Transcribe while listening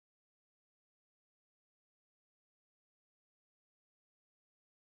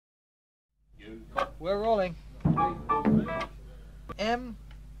We're rolling.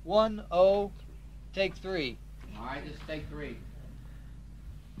 M10, take 3. All right, just take 3.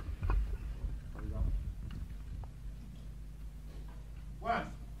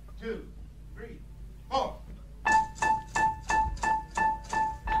 One, 2, 3, 4.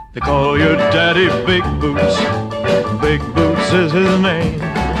 They call your daddy Big Boots. Big Boots is his name.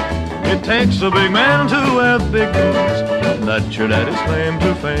 It takes a big man to wear big boots. That's your daddy's claim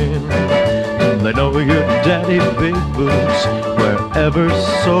to fame. They know your daddy Big Boots wherever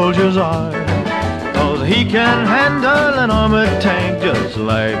soldiers are, 'cause he can handle an armored tank just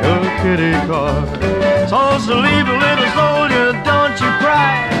like a kitty car. So sleep, little soldier, don't you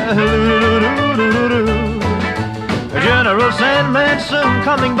cry. General Sandman soon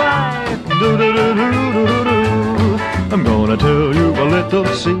coming by. I'm gonna tell you a little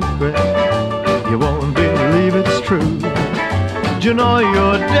secret. You won't believe it's true. Did you know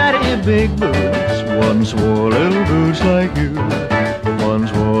your daddy Big Boots once wore little boots like you?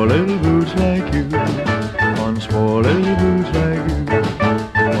 Once wore little boots like you. Once wore little boots like you.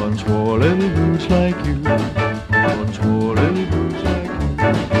 Once wore little boots like you. Once wore little boots like you.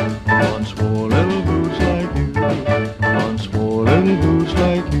 Once wore little boots like you. Once wore little boots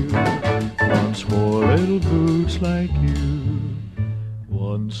like you. Once wore little boots like you.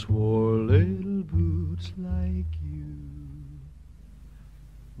 Once wore little boots like you.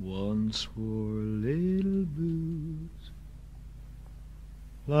 Once wore little boots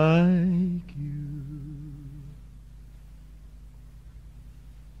like you.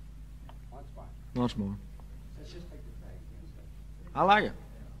 Once more. Let's just take the track again. I like it.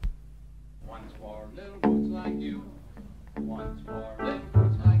 Once wore little boots like you. Once wore little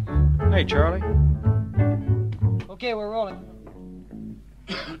boots like you. Hey, Charlie. Okay, we're rolling.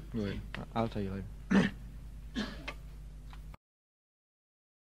 Wait, I'll tell you later.